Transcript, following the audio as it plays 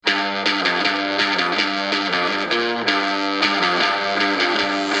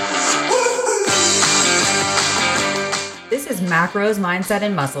Macros, Mindset,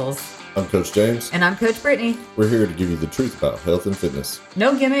 and Muscles. I'm Coach James. And I'm Coach Brittany. We're here to give you the truth about health and fitness.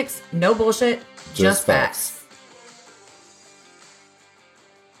 No gimmicks, no bullshit, just facts.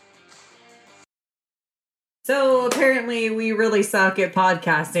 So apparently we really suck at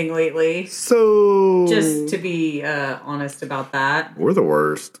podcasting lately. So just to be honest about that. We're the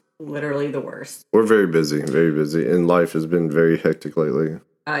worst. Literally the worst. We're very busy, and life has been very hectic lately.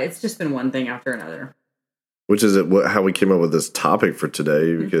 It's just been one thing after another. Which is how we came up with this topic for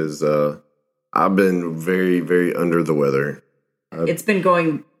today, because I've been very, very under the weather. It's been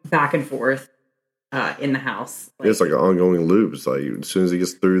going back and forth in the house. It's like an ongoing loop. It's like as soon as he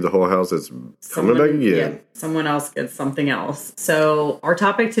gets through the whole house, it's coming back again. Yeah, someone else gets something else. So our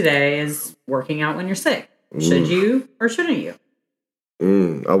topic today is working out when you're sick. Should you or shouldn't you?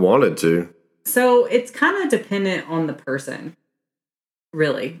 I wanted to. So it's kind of dependent on the person,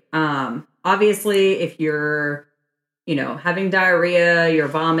 really. Obviously, if you're, having diarrhea, you're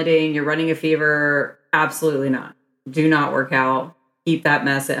vomiting, you're running a fever, absolutely not. Do not work out. Keep that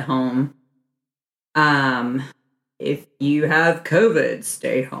mess at home. If you have COVID,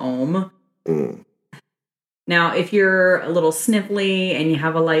 stay home. Now, if you're a little sniffly and you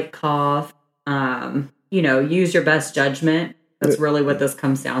have a light cough, use your best judgment. That's really what this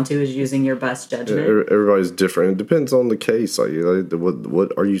comes down to, is using your best judgment. Everybody's different. It depends on the case. Like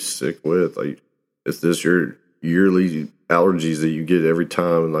what are you sick with? Like, is this your yearly allergies that you get every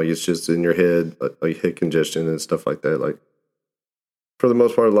time? Like, it's just in your head, like head congestion and stuff like that. Like, for the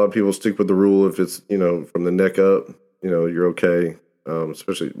most part, a lot of people stick with the rule. If it's, from the neck up, you're okay.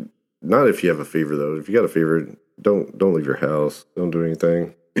 Especially not if you have a fever, though. If you got a fever, don't leave your house. Don't do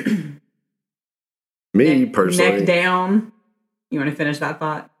anything. Me, personally. Neck down. You want to finish that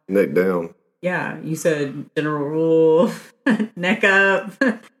thought? Neck down. Yeah, you said general rule, neck up.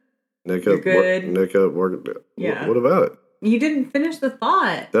 Neck up, good. Neck up, work. Yeah. What about it? You didn't finish the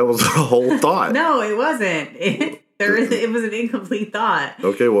thought. That was the whole thought. No, it wasn't. It was an incomplete thought.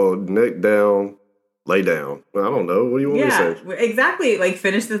 Okay, well, neck down, lay down. I don't know. What do you want me to say? Exactly. Like,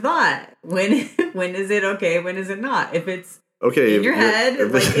 finish the thought. When is it okay? When is it not? If it's okay in your head,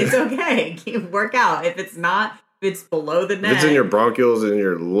 it's okay. Work out. If it's not, if it's below the neck. If it's in your bronchioles and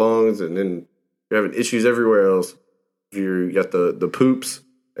your lungs, and then you're having issues everywhere else. If you got the poops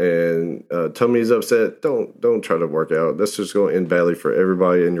and tummy's upset, don't try to work out. That's just going to end badly for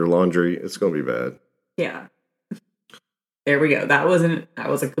everybody in your laundry. It's going to be bad. Yeah. There we go. That was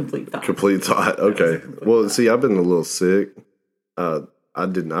a complete thought. Complete thought. Okay. Well, see, I've been a little sick. I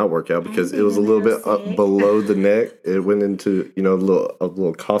did not work out because it was a little bit up below the neck. It went into, a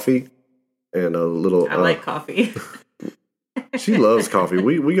little coffee and a little. I like coffee. She loves coffee.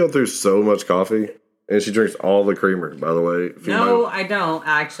 We go through so much coffee, and she drinks all the creamer. By the way, no, I don't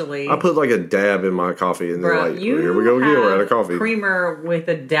actually. I put like a dab in my coffee, and they're like, "Here we go again. We're out of coffee." Creamer with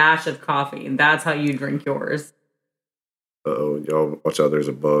a dash of coffee, and that's how you drink yours. Uh-oh, y'all watch out, there's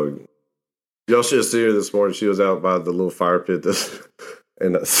a bug. Y'all should have seen her this morning. She was out by the little fire pit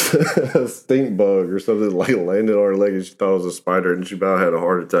and a stink bug or something like landed on her leg, and she thought it was a spider, and she about had a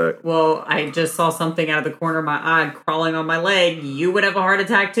heart attack. Well, I just saw something out of the corner of my eye crawling on my leg. You would have a heart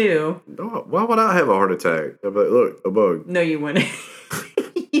attack too. No, why would I have a heart attack? But look, a bug. No, you wouldn't.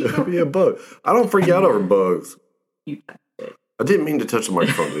 It would be a bug. I don't freak out over bugs. You touched it. I didn't mean to touch the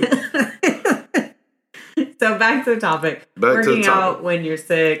microphone, dude. So back to the topic. Working out when you're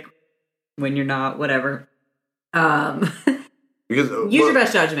sick, when you're not, whatever. Use your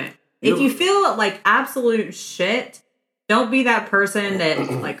best judgment. If you feel like absolute shit, don't be that person that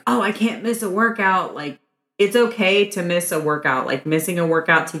like, oh, I can't miss a workout. Like, it's okay to miss a workout. Like, missing a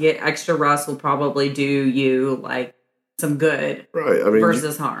workout to get extra rest will probably do you like some good, right? I mean,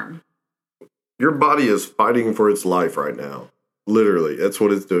 versus harm. Your body is fighting for its life right now. Literally, that's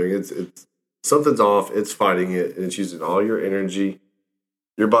what it's doing. It's something's off. It's fighting it, and it's using all your energy,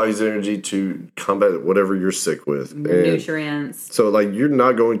 your body's energy, to combat whatever you're sick with. Nutrients. So, like, you're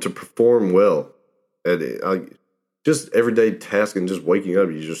not going to perform well at it. Like, just everyday task and just waking up,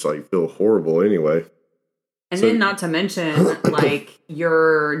 you just like feel horrible anyway. And then not to mention, like,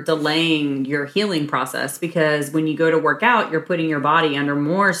 you're delaying your healing process, because when you go to work out, you're putting your body under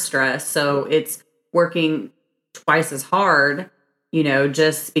more stress. So it's working twice as hard,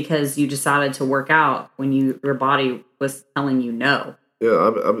 just because you decided to work out when your body was telling you no.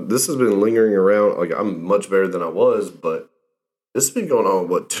 Yeah, this has been lingering around. Like, I'm much better than I was, but this has been going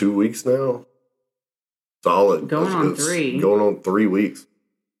on, 2 weeks now? Solid. Going on 3. Going on 3 weeks.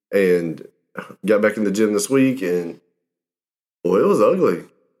 And got back in the gym this week, and boy, it was ugly.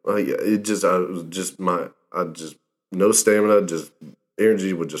 Like, no stamina, just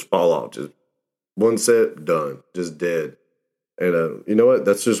energy would just fall off. Just one set, done, just dead. And you know what?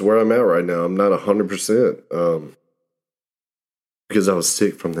 That's just where I'm at right now. I'm not 100%. Because I was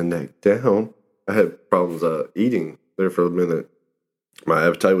sick from the neck down. I had problems eating there for a minute. My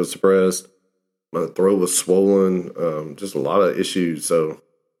appetite was suppressed. My throat was swollen. Just a lot of issues. So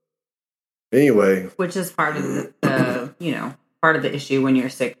anyway. Which is part of the part of the issue when you're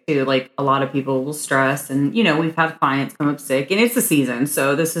sick too. Like a lot of people will stress, and we've had clients come up sick, and it's the season.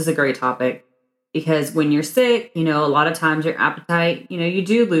 So this is a great topic because when you're sick, a lot of times your appetite, you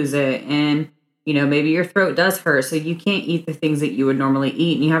do lose it, and maybe your throat does hurt, so you can't eat the things that you would normally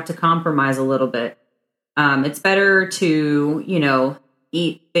eat, and you have to compromise a little bit. It's better to,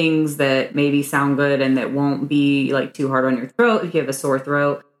 eat things that maybe sound good and that won't be like too hard on your throat if you have a sore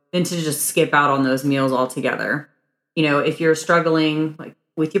throat than to just skip out on those meals altogether. If you're struggling like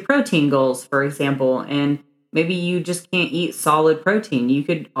with your protein goals, for example, and maybe you just can't eat solid protein, you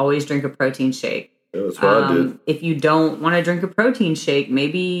could always drink a protein shake. Yeah, that's what I did. If you don't want to drink a protein shake,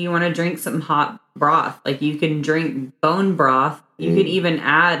 maybe you want to drink some hot broth. Like you can drink bone broth. You could even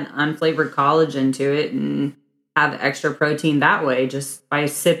add unflavored collagen to it and have extra protein that way just by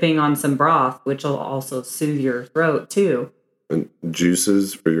sipping on some broth, which will also soothe your throat too. And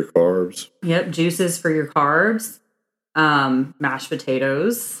juices for your carbs. Yep, juices for your carbs. Mashed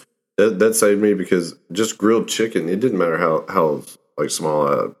potatoes. That saved me because just grilled chicken, it didn't matter how like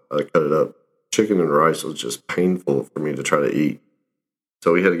small I cut it up. Chicken and rice was just painful for me to try to eat.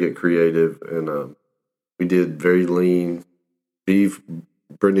 So we had to get creative, and we did very lean beef.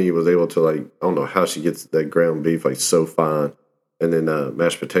 Brittany was able to, like, I don't know how she gets that ground beef like so fine, and then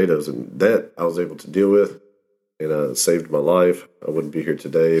mashed potatoes, and that I was able to deal with, and saved my life. I wouldn't be here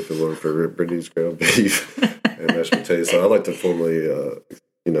today if it weren't for Brittany's ground beef and mashed potatoes. So I like to formally,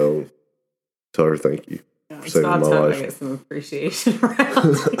 tell her thank you for saving my life. I get some appreciation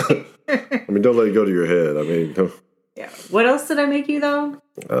around here. I mean, don't let it go to your head. I mean, don't. Yeah. What else did I make you though?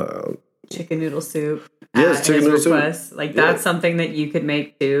 Chicken noodle soup. Yes, chicken noodle soup. Like that's something that you could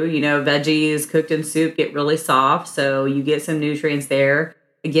make too. Veggies cooked in soup get really soft, so you get some nutrients there.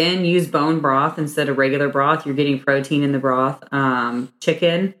 Again, use bone broth instead of regular broth. You're getting protein in the broth.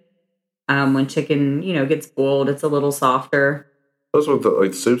 Chicken. When chicken, gets boiled, it's a little softer. Plus with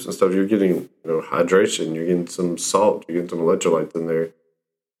the soups and stuff, you're getting hydration. You're getting some salt. You're getting some electrolytes in there.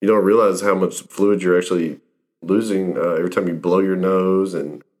 You don't realize how much fluid you're actually losing every time you blow your nose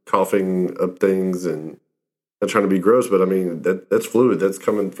and coughing up things, and not trying to be gross, but I mean that's fluid that's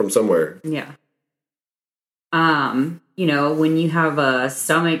coming from somewhere. Yeah. When you have a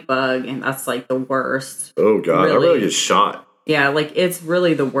stomach bug, and that's like the worst. Oh God, I really get shot. Yeah, like it's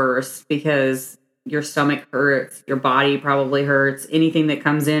really the worst because your stomach hurts, your body probably hurts. Anything that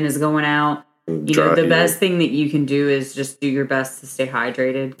comes in is going out. The best thing that you can do is just do your best to stay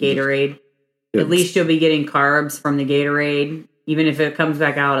hydrated. Gatorade. At least you'll be getting carbs from the Gatorade. Even if it comes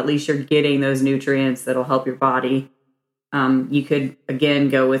back out, at least you're getting those nutrients that'll help your body. You could, again,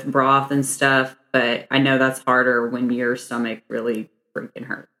 go with broth and stuff, but I know that's harder when your stomach really freaking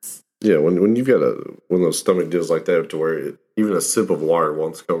hurts. Yeah, when you've got one of those stomach deals like that to where even a sip of water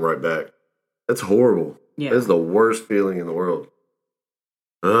wants to come right back. That's horrible. Yeah. That's the worst feeling in the world.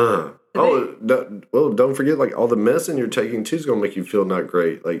 Don't forget, like, all the medicine you're taking, too, is going to make you feel not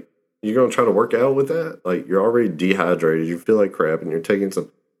great. Like, you're going to try to work out with that? Like, you're already dehydrated. You feel like crap, and you're taking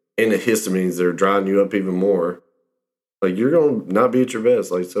some antihistamines that are drying you up even more. Like, you're going to not be at your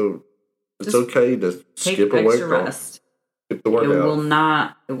best. Like, so it's okay to skip a rest. Skip the workout.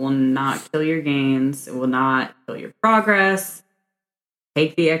 It will not kill your gains. It will not kill your progress.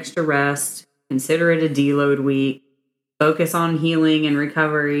 Take the extra rest. Consider it a deload week. Focus on healing and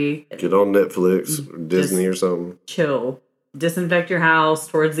recovery. Get on Netflix or Disney or something. Chill. Disinfect your house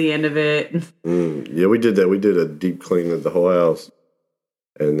towards the end of it. Yeah, we did that. We did a deep clean of the whole house.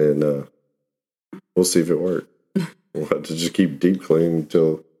 And then we'll see if it worked. We'll have to just keep deep cleaning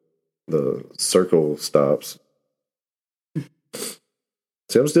until the circle stops.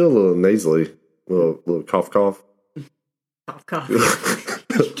 See, I'm still a little nasally. A little cough. Cough.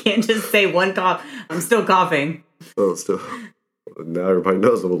 You can't just say one cough. I'm still coughing. Oh, still. Now everybody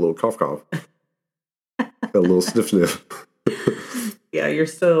knows I'm a little cough. Got a little sniff. Yeah, you're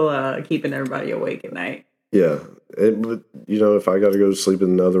still keeping everybody awake at night. Yeah. But, if I got to go to sleep in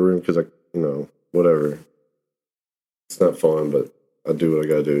another room because whatever. It's not fun, but I do what I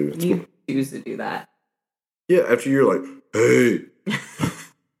got to do. You choose to do that. Yeah, after you're like, hey,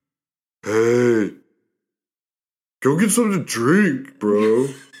 go get something to drink, bro.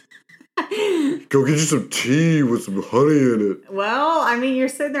 Go get you some tea with some honey in it. Well, I mean, you're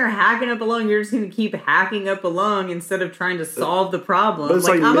sitting there hacking up a lung. You're just going to keep hacking up a lung instead of trying to solve the problem.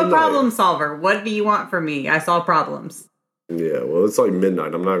 Like I'm a problem solver. What do you want from me? I solve problems. Yeah, well, it's like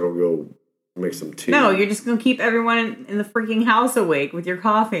midnight. I'm not gonna go make some tea. No, you're just going to keep everyone in the freaking house awake with your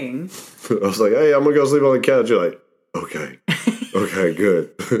coughing. I was like, hey, I'm gonna go sleep on the couch. You're like, okay, okay,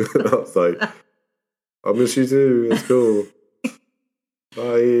 good. I was like, I'll miss you too. It's cool.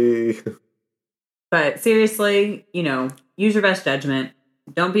 Bye. But seriously, use your best judgment.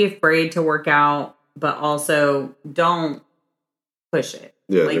 Don't be afraid to work out, but also don't push it.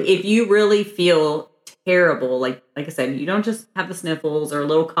 Yeah, like if you really feel terrible, like I said, you don't just have the sniffles or a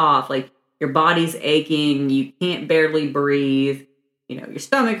little cough, like your body's aching, you can't barely breathe, your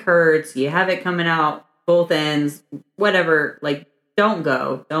stomach hurts, you have it coming out both ends, whatever, like don't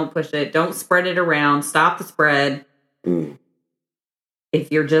go, don't push it, don't spread it around, stop the spread.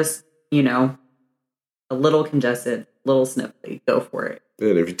 If you're just, a little congested, little sniffly, go for it.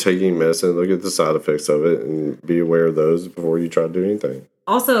 And if you're taking medicine, look at the side effects of it and be aware of those before you try to do anything.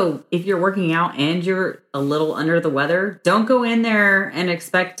 Also, if you're working out and you're a little under the weather, don't go in there and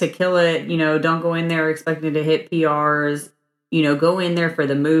expect to kill it. Don't go in there expecting to hit PRs. Go in there for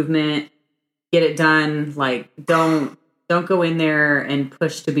the movement, get it done. Like, don't go in there and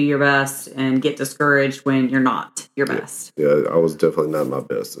push to be your best and get discouraged when you're not your best. Yeah, I was definitely not my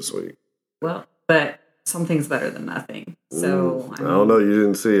best this week. Well, but something's better than nothing. So I don't know. You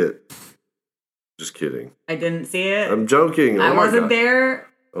didn't see it. Just kidding. I didn't see it. I'm joking. I wasn't there.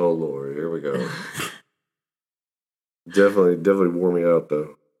 Oh Lord, here we go. definitely wore me out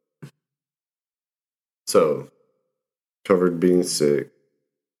though. So, covered being sick.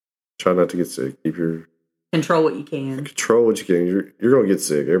 Try not to get sick. Control what you can. Control what you can. You're gonna get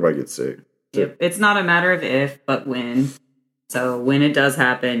sick. Everybody gets sick. Yep. It's not a matter of if, but when. So when it does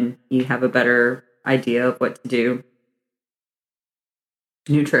happen, you have a better idea of what to do.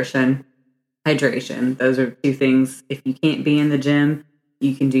 Nutrition, hydration. Those are two things. If you can't be in the gym,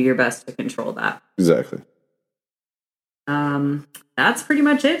 you can do your best to control that. Exactly. That's pretty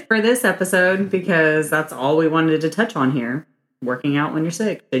much it for this episode because that's all we wanted to touch on here. Working out when you're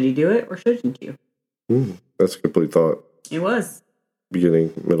sick. Should you do it or shouldn't you? That's a complete thought. It was.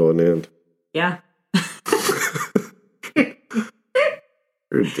 Beginning, middle, and end. Yeah.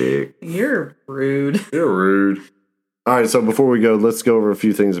 You're a dick. You're rude. You're rude. All right, so before we go, let's go over a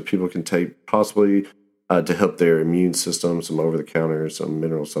few things that people can take possibly to help their immune system, some over-the-counter, some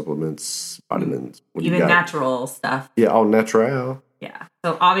mineral supplements, vitamins. Even natural stuff. Yeah, all natural. Yeah.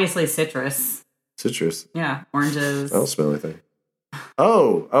 So obviously citrus. Citrus. Yeah. Oranges. I don't smell anything.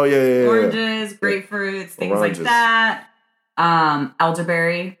 Oh, yeah. Oranges, grapefruits, things like that.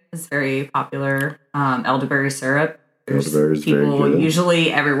 Elderberry is very popular. Elderberry syrup. Elderberry is very people good.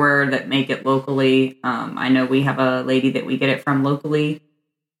 Usually everywhere that make it locally. I know we have a lady that we get it from locally.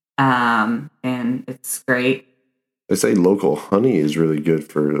 And it's great. They say local honey is really good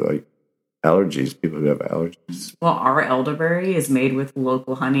for like allergies, people who have allergies. Well, our elderberry is made with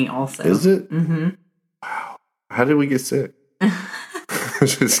local honey also. Is it? Mm-hmm. Wow. How did we get sick?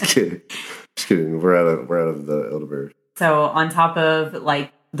 Just kidding. Just kidding. We're out of the elderberry. So on top of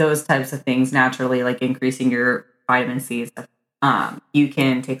like those types of things, naturally, like increasing your vitamin C stuff, you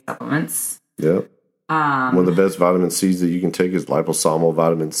can take supplements. Yep. One of the best vitamin C's that you can take is liposomal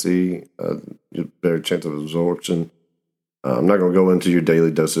vitamin C. Better chance of absorption. I'm not going to go into your daily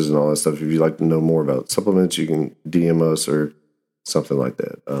doses and all that stuff. If you'd like to know more about supplements, you can DM us or something like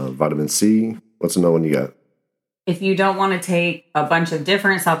that. Vitamin C. What's another one you got? If you don't want to take a bunch of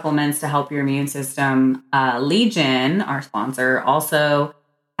different supplements to help your immune system, Legion, our sponsor, also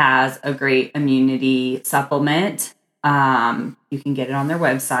has a great immunity supplement. You can get it on their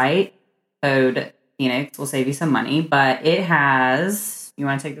website. Code Phoenix will save you some money, but it has... You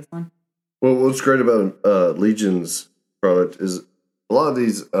want to take this one? Well, what's great about Legion's product is a lot of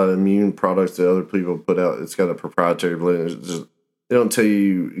these immune products that other people put out, it's got a proprietary blend. They don't tell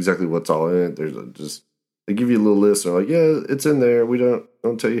you exactly what's all in it. They give you a little list and they're like, yeah, it's in there. We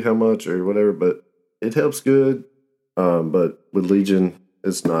don't tell you how much or whatever, but it helps good. But with Legion,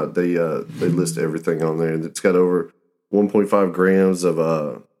 it's not. They list everything on there. It's got over 1.5 grams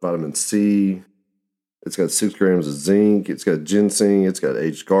of vitamin C. It's got 6 grams of zinc. It's got ginseng. It's got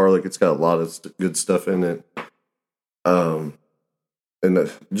aged garlic. It's got a lot of good stuff in it. And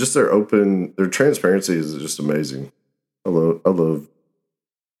just their transparency is just amazing. I love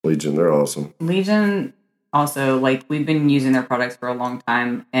Legion. They're awesome. Legion also, like, we've been using their products for a long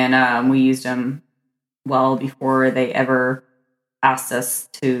time, and we used them well before they ever asked us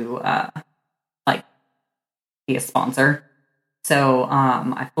to be a sponsor. So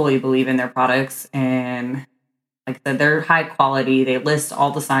I fully believe in their products, and like I said, they're high quality. They list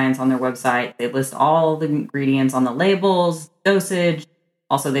all the science on their website. They list all the ingredients on the labels, dosage,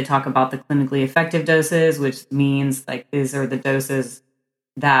 Also, they talk about the clinically effective doses, which means like these are the doses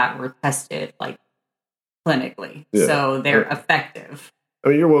that were tested like clinically. Yeah. So they're effective. I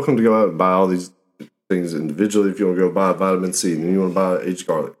mean, you're welcome to go out and buy all these things individually. If you want to go buy vitamin C, then you want to buy H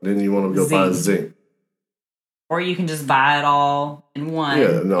garlic, then you want to go buy zinc. Or you can just buy it all in one.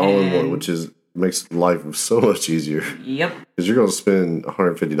 Yeah, and all in one, which makes life so much easier. Yep. Because you're going to spend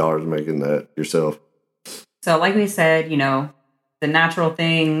 $150 making that yourself. So like we said, the natural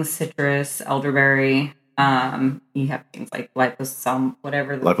things, citrus, elderberry, you have things like liposomal,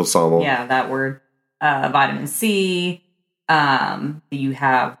 whatever. Liposomal. Yeah, that word. Vitamin C. You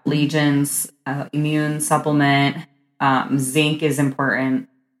have Legion's immune supplement. Zinc is important.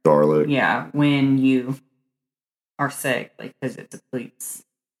 Garlic. Yeah, when you are sick, like because it depletes.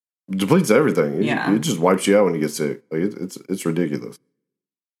 Depletes everything. Yeah. It just wipes you out when you get sick. Like it's ridiculous.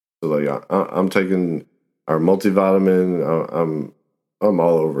 So like I'm taking our multivitamin. I'm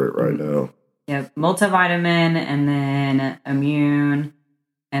all over it right now. Yep, multivitamin, and then immune,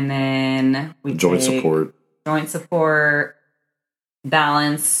 and then we joint take support,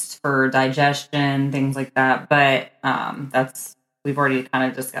 balanced for digestion, things like that. But we've already kind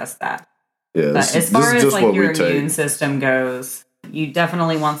of discussed that. Yeah, but as far as like your immune system goes, you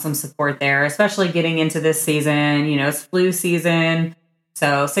definitely want some support there, especially getting into this season. It's flu season.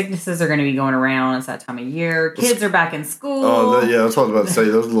 So sicknesses are going to be going around. It's that time of year. Kids are back in school. Oh, yeah. That's what I was about to say.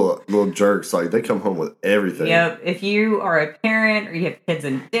 Those little jerks, like they come home with everything. Yep. If you are a parent or you have kids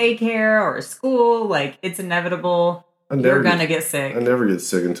in daycare or school, like it's inevitable. You're going to get sick. I never get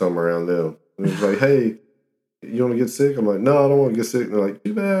sick until I'm around them. And it's like, hey, you want to get sick? I'm like, no, I don't want to get sick. And they're like,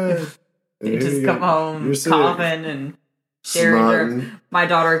 too bad. You just come home coughing and sharing. My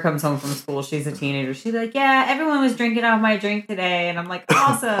daughter comes home from school. She's a teenager. She's like, yeah, everyone was drinking out of my drink today. And I'm like,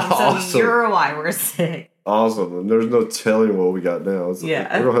 awesome. So you're why we're sick. Awesome. And there's no telling what we got now. We're going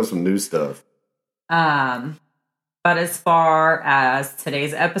to have some new stuff. But as far as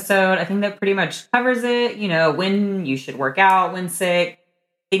today's episode, I think that pretty much covers it. When you should work out, when sick,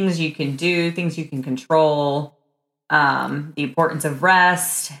 things you can do, things you can control, the importance of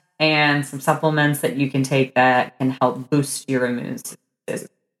rest, and some supplements that you can take that can help boost your immune system.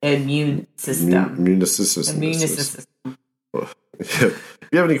 Immune system. If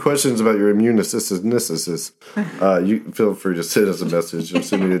you have any questions about your immune system, you feel free to send us a message or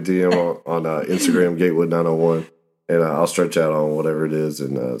send me a DM on Instagram, Gatewood901, and I'll stretch out on whatever it is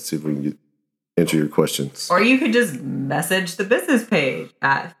and see if we can answer your questions. Or you could just message the business page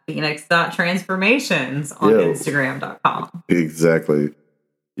at phoenix.transformations on Instagram.com. Exactly.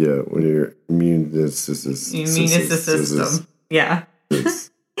 Yeah, when your immune system. Yeah.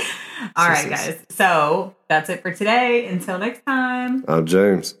 All right, guys. So that's it for today. Until next time. I'm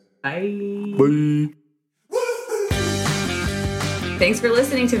James. Bye. Bye. Thanks for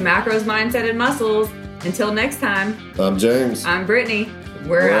listening to Macros, Mindset, and Muscles. Until next time. I'm James. I'm Brittany.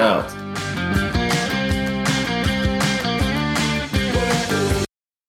 We're out.